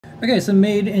Okay, so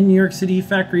made in New York City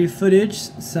factory footage,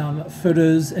 some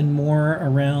photos and more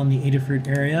around the Adafruit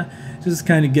area. So this is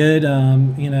kind of good,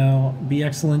 you know, be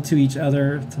excellent to each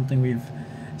other, something we've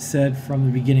said from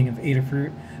the beginning of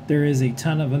Adafruit. There is a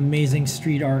ton of amazing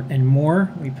street art and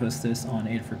more. We post this on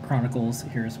Adafruit Chronicles.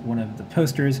 Here's one of the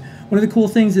posters. One of the cool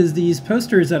things is these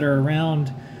posters that are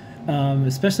around,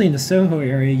 especially in the Soho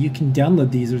area, you can download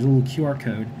these. There's a little QR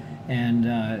code, and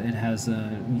it has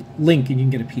a link, and you can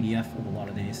get a PDF of a lot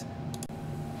of these.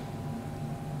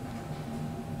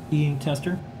 E-ink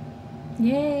tester.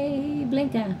 Yay,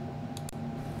 Blinka.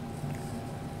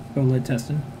 OLED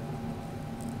testing.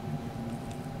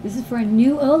 This is for a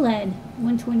new OLED,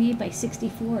 128 by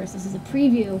 64. So this is a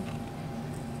preview.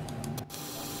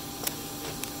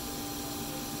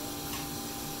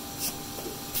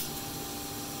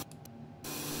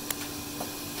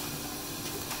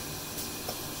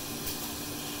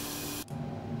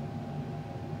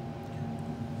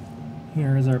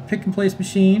 Here is our pick and place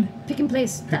machine. Pick and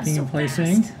place. That's Picking so and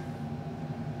placing. fast.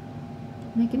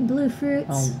 Making blue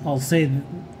fruits. I'll say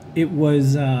it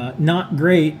was not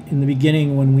great in the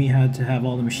beginning when we had to have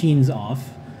all the machines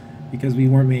off because we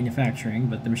weren't manufacturing,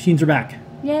 but the machines are back.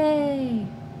 Yay.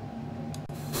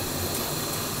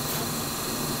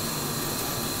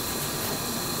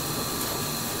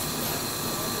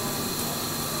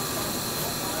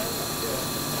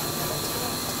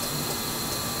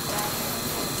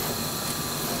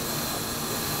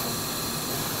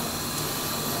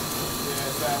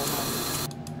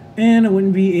 And it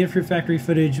wouldn't be Adafruit factory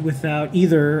footage without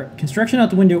either construction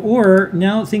out the window or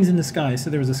now things in the sky.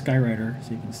 So there was a Skywriter,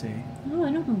 so you can see. Oh,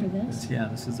 I don't remember this. Yeah,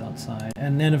 this is outside.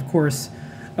 And then, of course,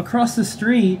 across the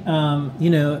street, you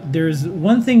know, there's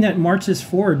one thing that marches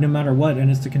forward no matter what,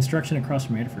 and it's the construction across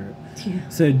from Adafruit. Yeah.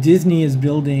 So Disney is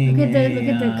building Look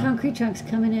at the concrete trucks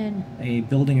coming in. a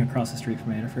building across the street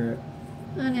from Adafruit.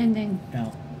 Unending.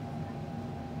 Yeah.